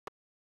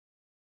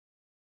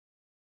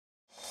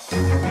So,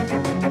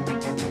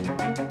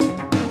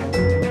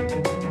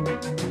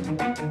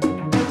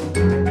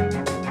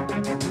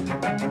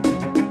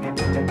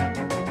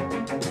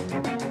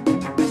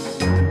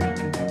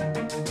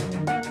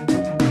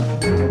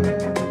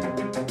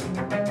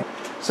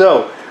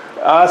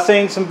 I've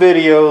seen some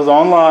videos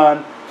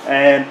online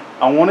and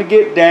I want to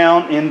get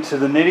down into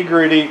the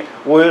nitty-gritty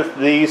with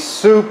these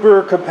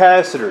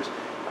supercapacitors.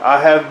 I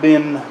have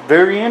been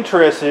very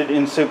interested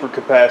in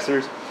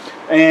supercapacitors,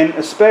 and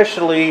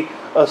especially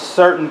a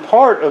certain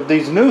part of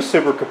these new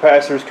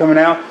supercapacitors coming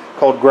out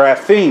called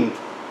graphene.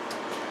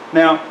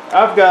 Now,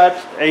 I've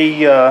got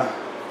a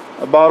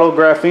bottle of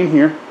graphene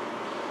here,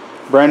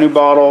 brand new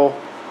bottle.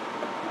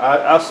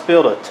 I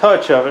spilled a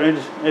touch of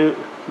it,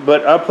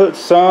 but I put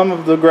some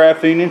of the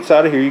graphene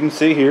inside of here. You can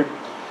see here.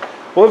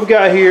 What we've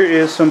got here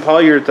is some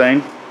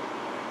polyurethane.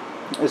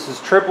 This is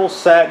triple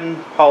satin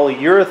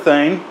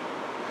polyurethane,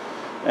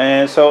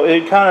 and so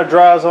it kind of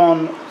dries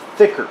on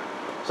thicker.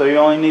 So you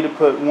only need to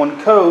put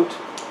one coat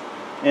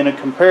in a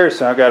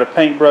comparison. I've got a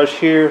paintbrush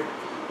here,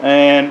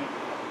 and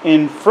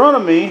in front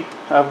of me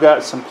I've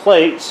got some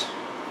plates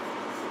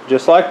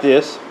just like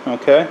this,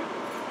 okay?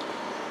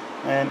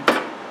 And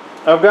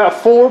I've got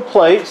 4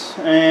 plates,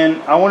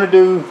 and I want to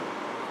do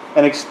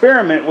an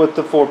experiment with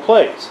the 4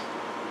 plates.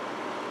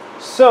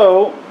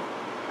 So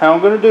how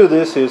I'm going to do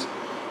this is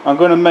I'm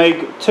going to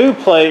make 2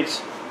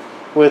 plates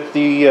with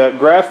the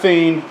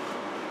graphene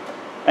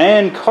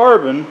and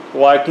carbon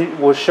like it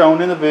was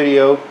shown in the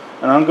video,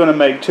 and I'm going to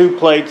make 2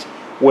 plates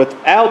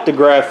without the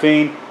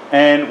graphene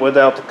and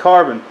without the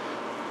carbon,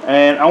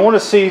 and I want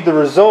to see the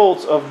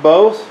results of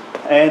both.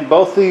 And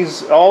both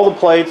these, all the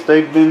plates,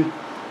 they've been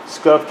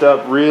scuffed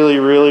up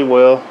really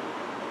well.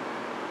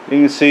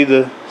 You can see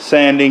the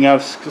sanding.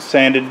 I've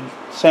sanded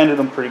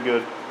them pretty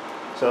good.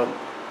 So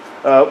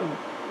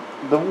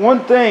the one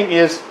thing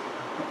is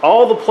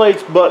all the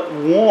plates but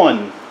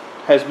one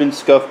has been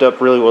scuffed up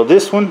really well.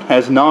 This one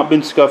has not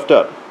been scuffed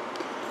up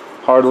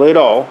hardly at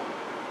all.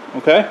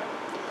 Okay,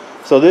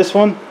 so this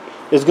one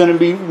is going to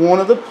be one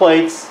of the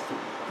plates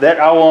that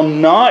I will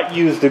not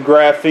use the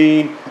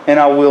graphene and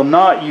I will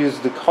not use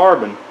the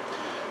carbon.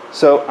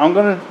 So I'm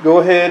going to go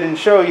ahead and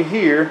show you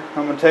here.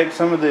 I'm going to take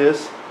some of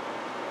this.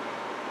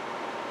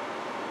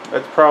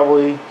 That's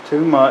probably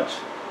too much,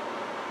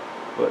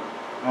 but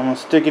I'm going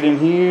to stick it in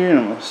here and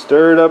I'm going to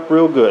stir it up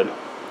real good.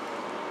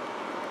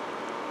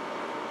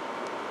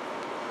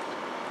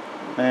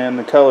 And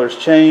the color's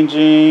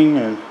changing,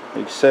 and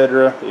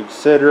etc,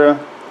 etc.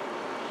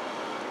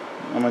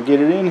 I'm going to get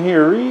it in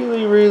here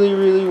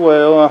really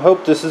well. I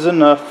hope this is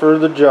enough for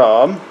the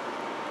job.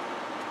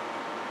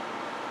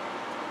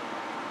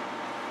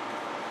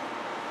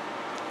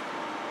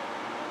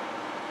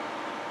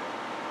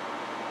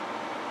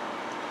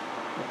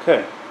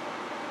 Okay,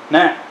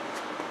 now,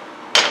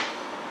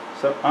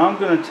 so I'm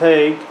going to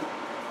take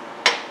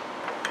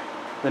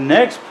the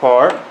next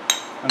part.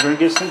 I'm going to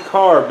get some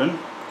carbon.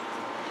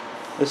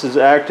 This is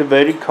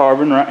activated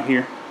carbon right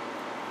here.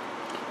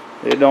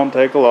 It don't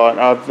take a lot.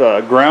 I've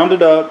ground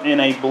it up in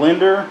a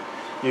blender.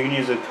 You can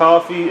use a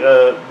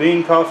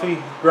bean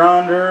coffee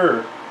grinder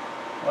or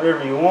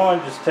whatever you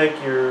want. Just take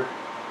your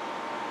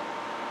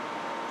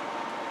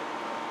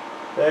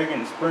bag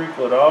and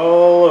sprinkle it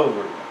all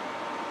over it.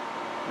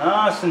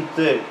 Nice and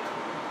thick.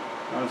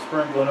 I'm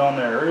sprinkling on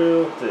there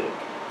real thick.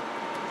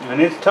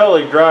 And it's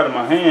totally dry to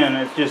my hand.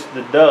 It's just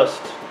the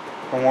dust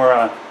from where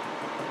I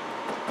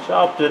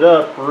chopped it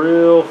up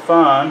real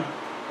fine.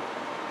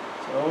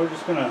 So we're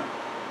just going to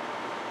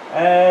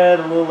add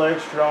a little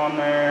extra on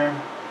there.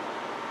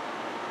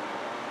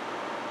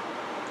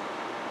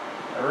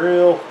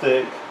 Real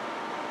thick.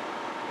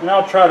 And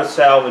I'll try to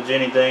salvage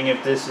anything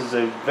if this is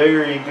a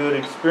very good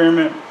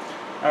experiment.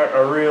 I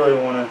really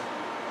want to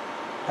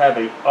have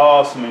an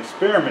awesome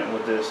experiment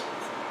with this.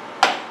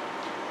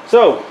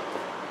 So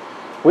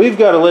we've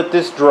got to let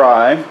this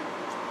dry.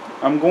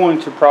 I'm going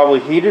to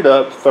probably heat it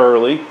up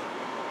thoroughly,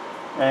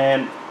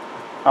 and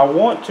I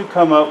want to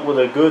come up with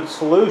a good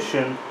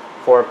solution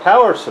for a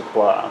power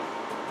supply.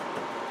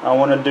 I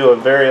want to do a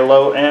very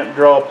low amp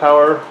draw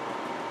power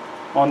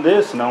on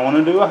this, and I want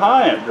to do a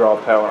high amp draw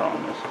power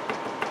on this.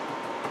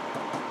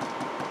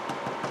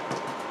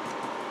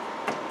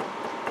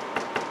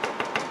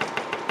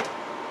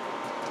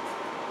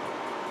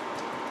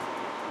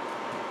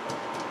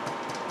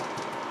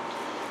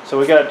 So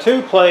we got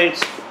 2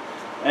 plates,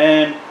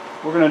 and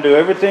we're going to do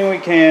everything we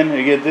can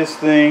to get this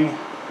thing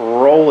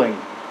rolling.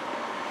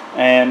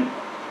 And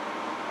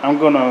I'm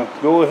going to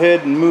go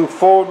ahead and move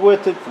forward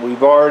with it.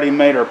 We've already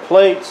made our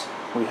plates.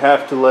 We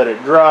have to let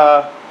it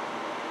dry.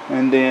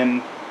 And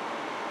then,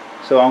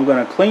 so I'm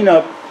going to clean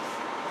up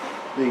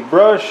the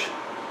brush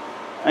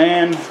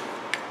and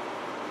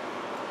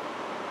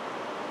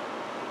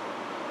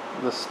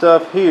the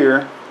stuff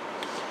here.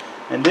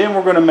 And then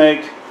we're going to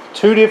make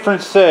 2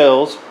 different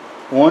cells.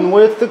 One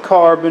with the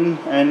carbon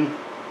and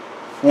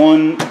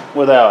one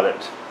without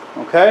it.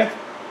 Okay?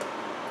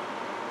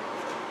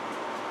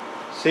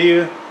 See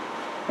you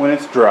when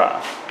it's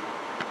dry.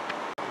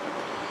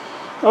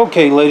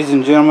 Okay, ladies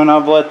and gentlemen,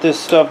 I've let this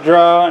stuff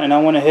dry, and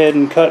I went ahead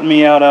and cut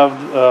me out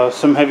of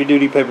some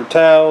heavy-duty paper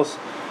towels,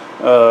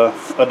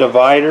 a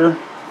divider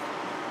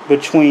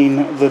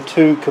between the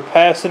two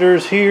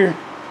capacitors here,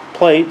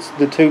 plates,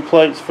 the two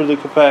plates for the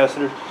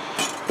capacitors.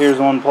 Here's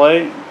one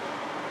plate,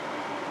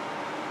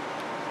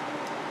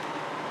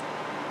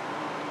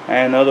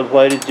 and the other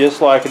plate is just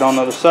like it on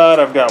the other side.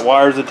 I've got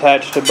wires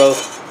attached to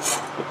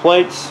both the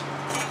plates.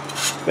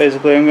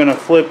 Basically, I'm going to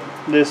flip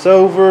this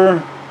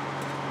over,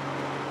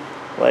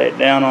 lay it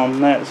down on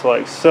that, it's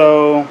like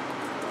so,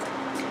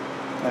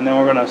 and then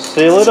we're going to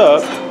seal it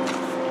up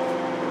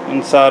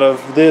inside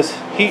of this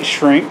heat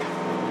shrink.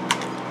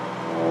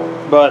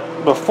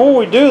 But before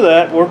we do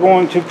that, we're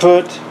going to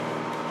put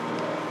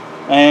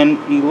an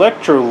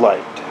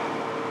electrolyte.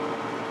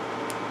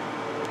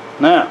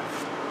 Now,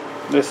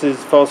 this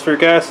is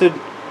phosphoric acid.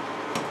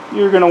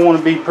 You're going to want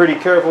to be pretty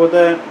careful with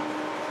that.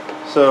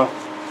 So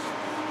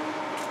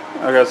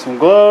I got some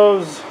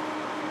gloves.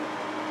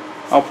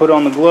 I'll put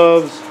on the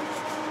gloves.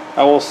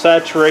 I will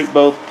saturate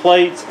both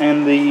plates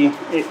and the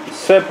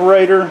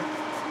separator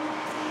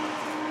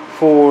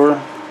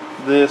for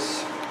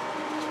this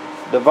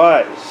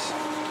device.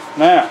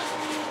 Now,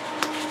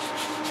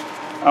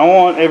 I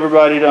want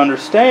everybody to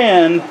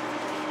understand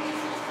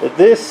that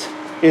this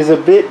is a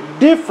bit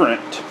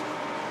different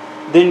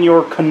than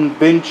your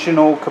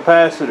conventional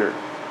capacitor.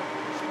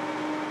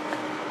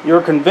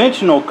 Your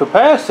conventional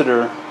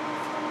capacitor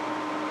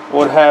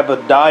would have a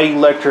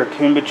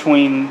dielectric in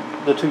between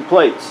the two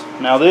plates.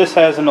 Now this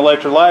has an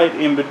electrolyte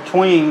in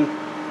between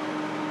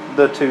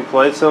the two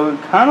plates, so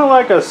kind of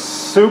like a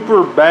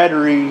super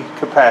battery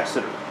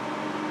capacitor.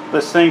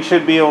 This thing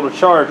should be able to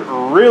charge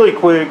really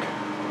quick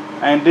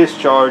and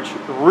discharge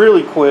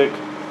really quick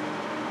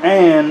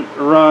and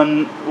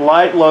run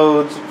light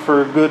loads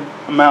for good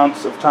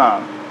amounts of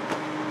time.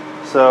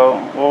 So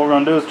what we're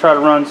going to do is try to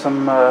run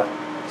some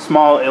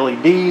small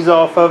LEDs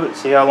off of it,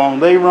 see how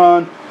long they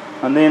run,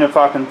 and then if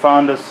I can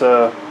find us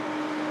a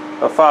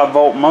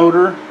 5-volt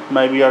motor,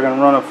 maybe I can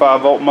run a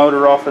 5-volt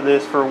motor off of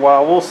this for a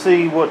while. We'll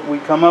see what we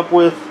come up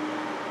with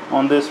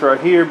on this right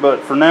here,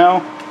 but for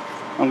now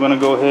I'm going to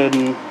go ahead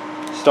and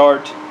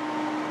start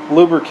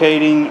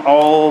lubricating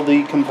all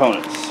the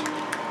components.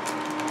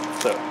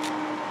 So,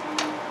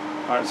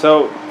 alright,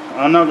 so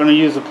I'm not going to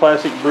use a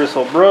plastic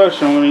bristle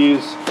brush. I'm going to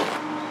use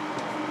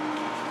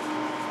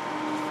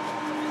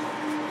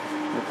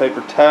the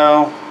paper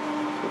towel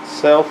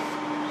itself.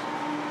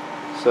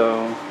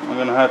 So I'm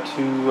going to have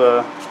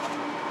to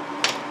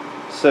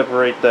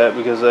separate that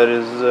because that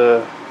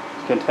is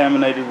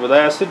contaminated with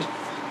acid.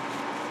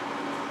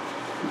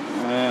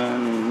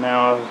 And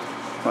now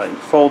I've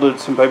folded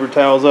some paper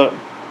towels up.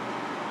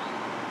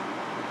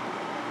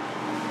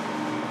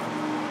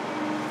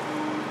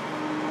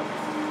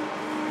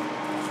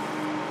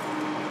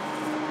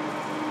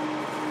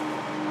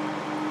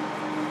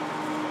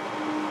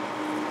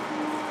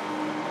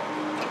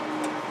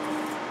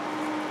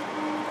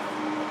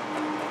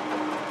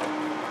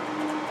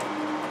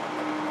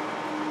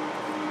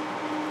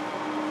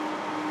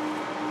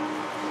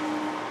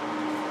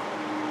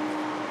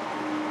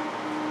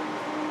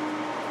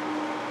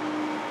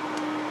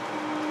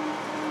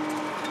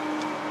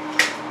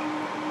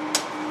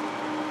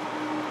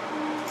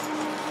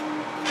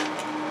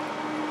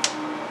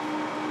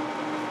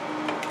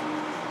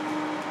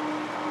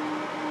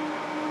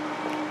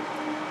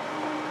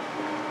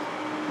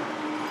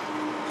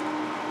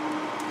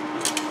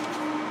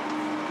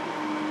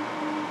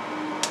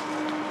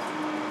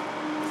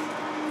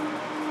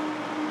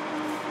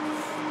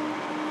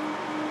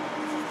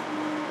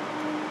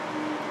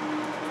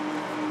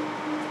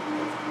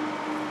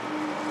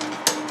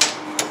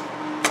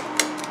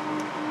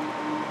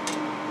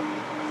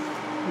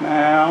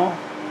 Now,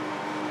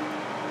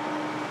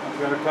 I've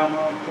got to come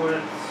up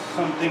with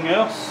something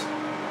else.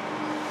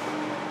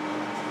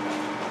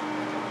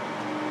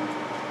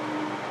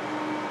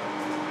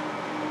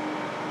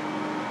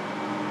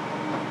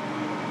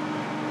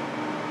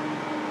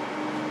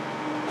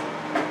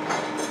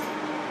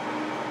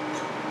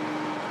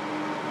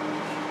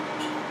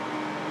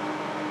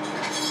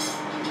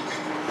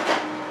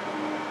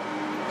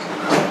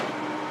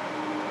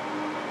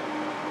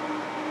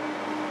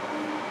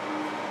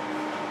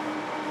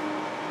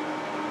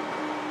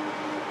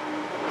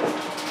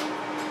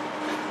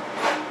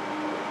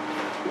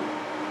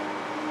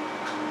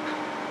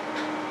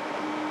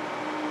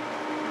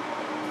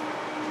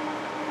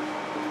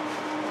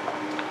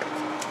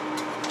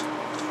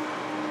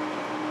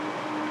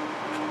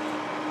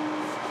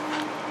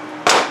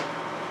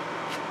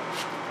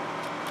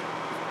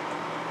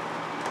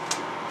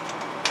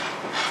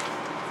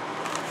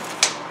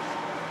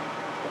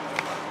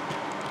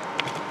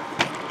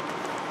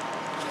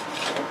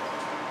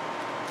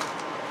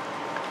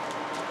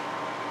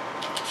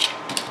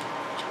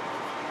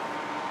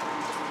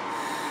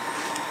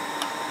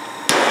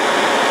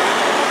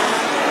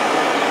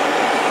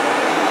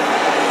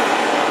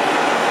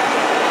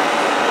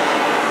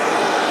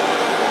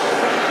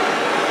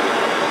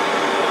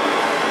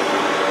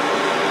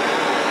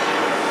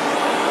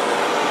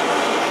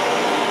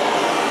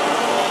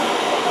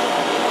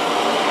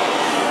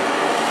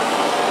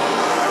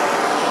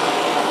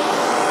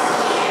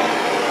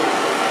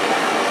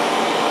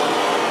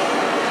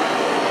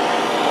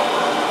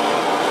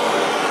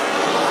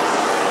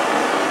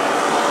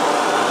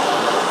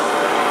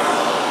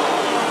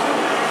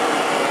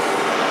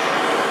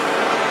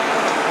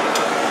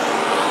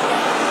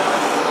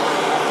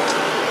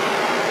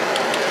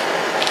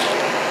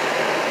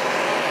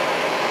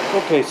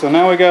 Okay, so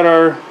now we got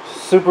our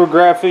super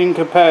graphene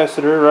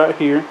capacitor right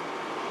here.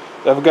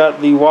 I've got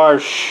the wire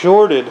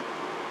shorted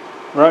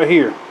right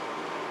here.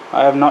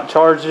 I have not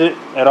charged it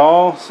at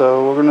all,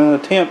 so we're going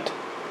to attempt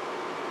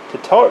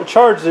to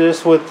charge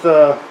this with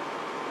a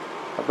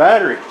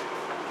battery.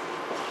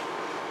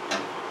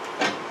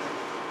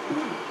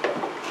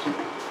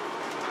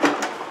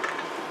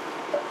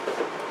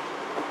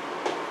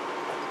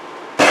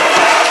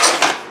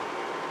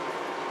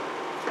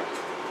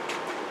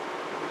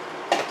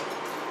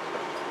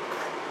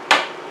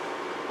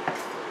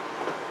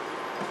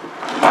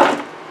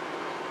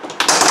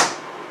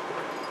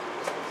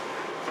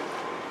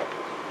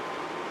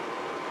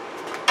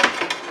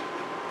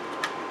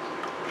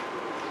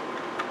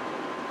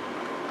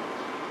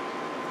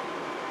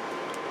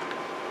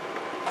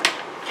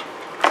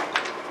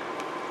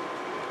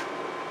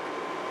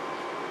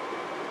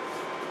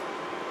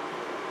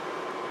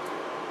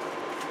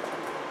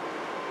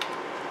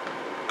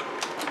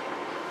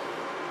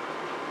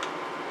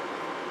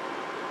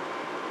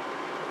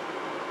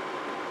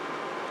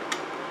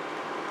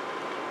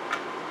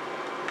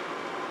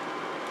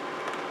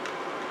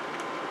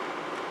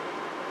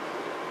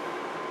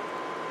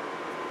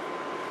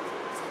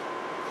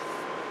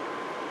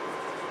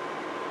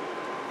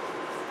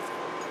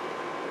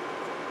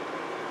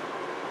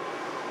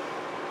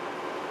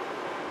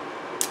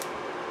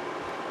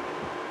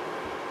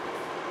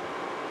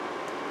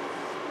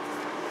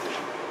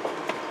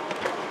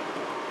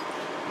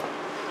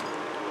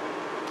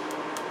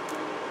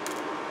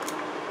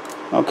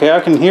 Okay, I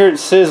can hear it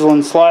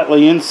sizzling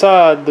slightly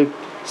inside the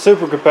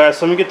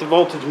supercapacitor. Let me get the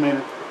voltage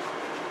meter.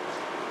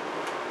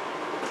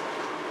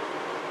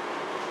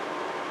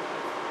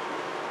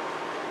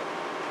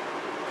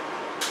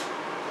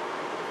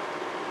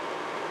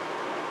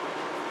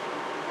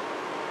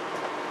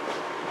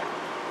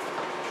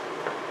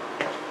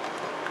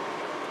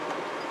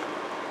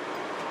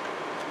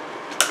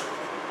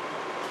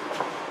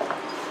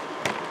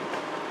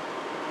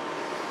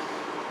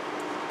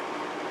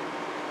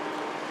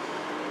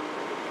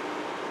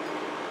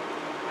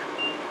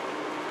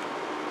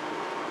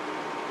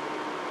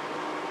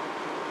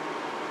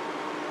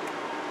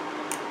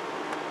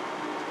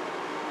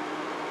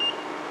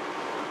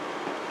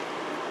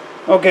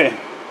 Okay.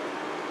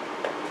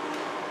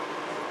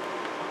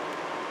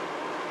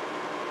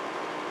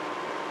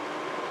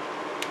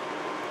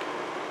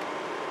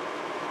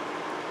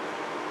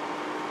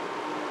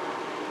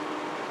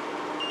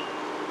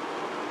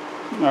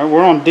 Alright,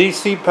 we're on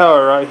DC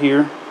power right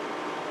here.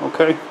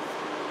 Okay.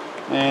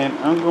 And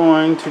I'm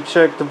going to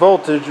check the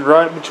voltage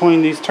right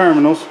between these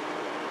terminals.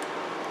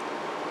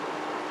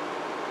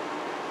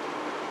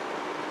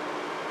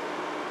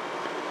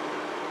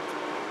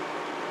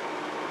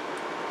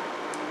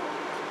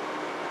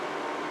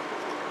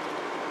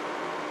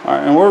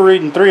 Alright, and we're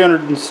reading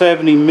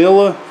 370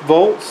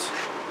 millivolts.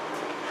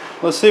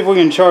 Let's see if we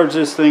can charge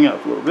this thing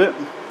up a little bit.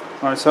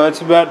 Alright, so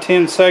that's about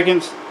 10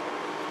 seconds.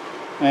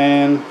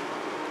 And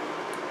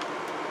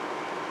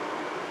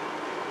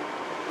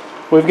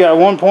we've got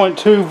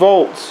 1.2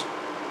 volts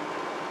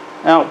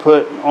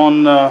output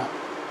on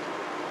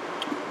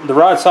the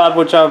right side,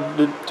 which I've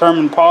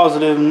determined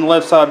positive, and the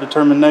left side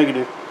determined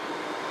negative.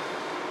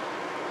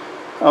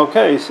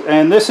 Okay,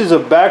 and this is a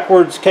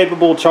backwards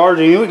capable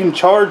charging. We can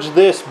charge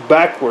this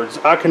backwards.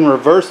 I can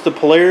reverse the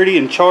polarity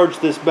and charge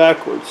this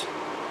backwards.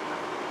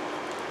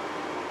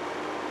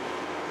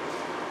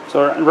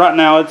 So right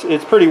now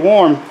it's pretty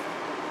warm,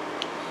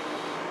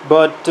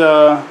 but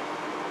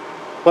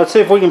let's see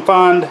if we can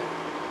find.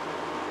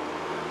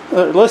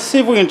 Let's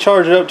see if we can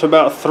charge it up to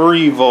about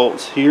 3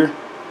 volts here.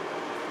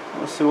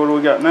 Let's see, what do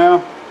we got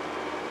now?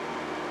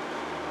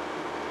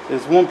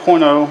 It's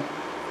 1.0.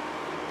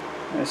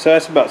 And so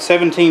that's about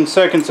 17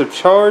 seconds of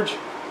charge.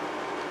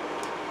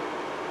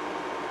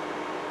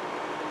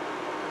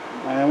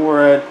 And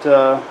we're at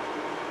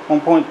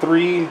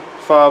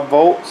 1.35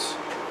 volts.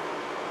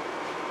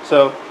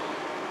 So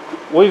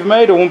we've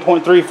made a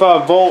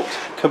 1.35 volt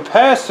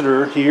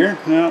capacitor here.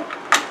 Now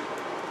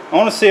I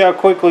want to see how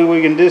quickly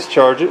we can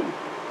discharge it.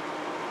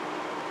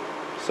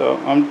 So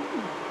I'm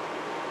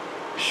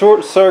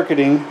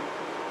short-circuiting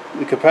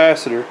the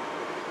capacitor.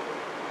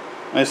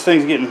 And this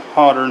thing's getting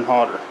hotter and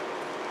hotter.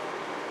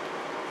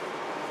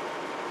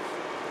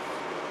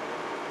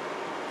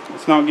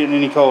 It's not getting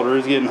any colder,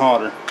 it's getting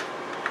hotter.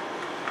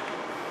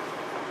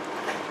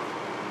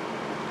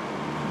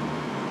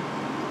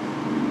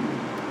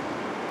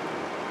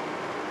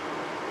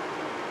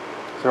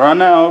 So right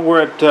now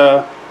we're at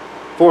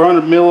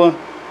 400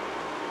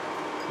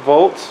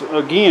 millivolts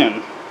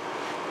again.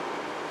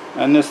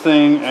 And this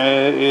thing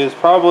is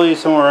probably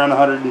somewhere around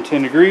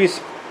 110 degrees.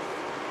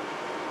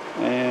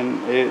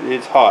 And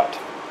it's hot.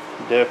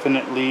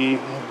 Definitely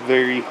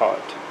very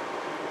hot.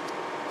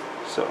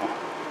 So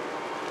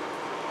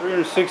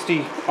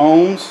 360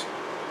 ohms.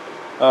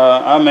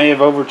 I may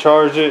have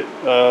overcharged it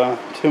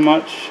too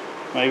much.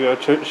 Maybe I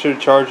should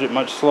have charged it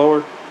much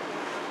slower.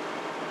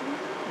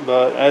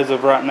 But as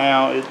of right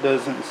now, it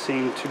doesn't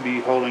seem to be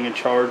holding a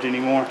charge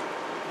anymore.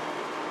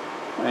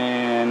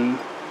 And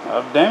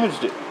I've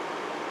damaged it.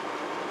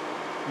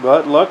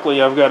 But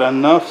luckily I've got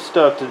enough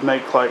stuff to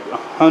make like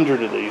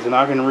 100 of these, and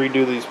I can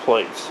redo these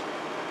plates.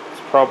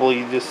 It's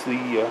probably just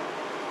the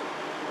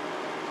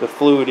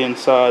fluid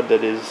inside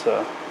that is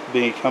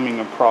becoming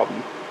a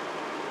problem.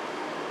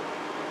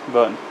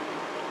 But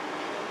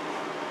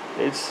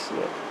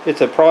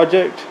it's a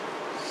project,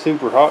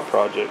 super hot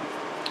project.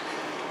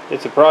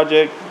 It's a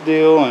project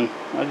deal, and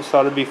I just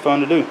thought it'd be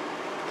fun to do.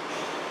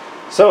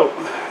 So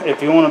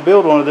if you want to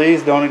build one of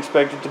these, don't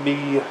expect it to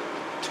be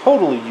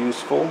totally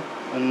useful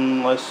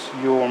unless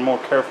you're more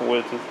careful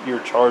with your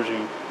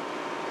charging.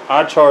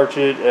 I charge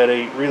it at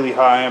a really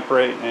high amp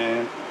rate,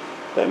 and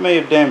that may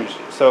have damaged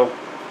it, so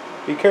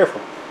be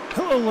careful.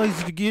 Hello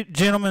ladies and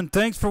gentlemen,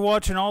 thanks for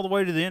watching all the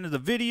way to the end of the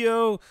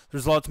video.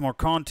 There's lots more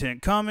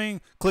content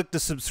coming. Click the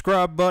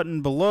subscribe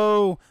button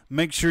below.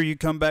 Make sure you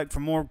come back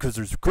for more, because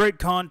there's great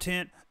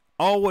content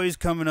always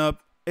coming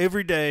up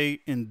every day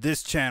in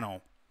this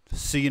channel.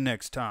 See you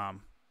next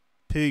time.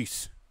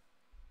 Peace.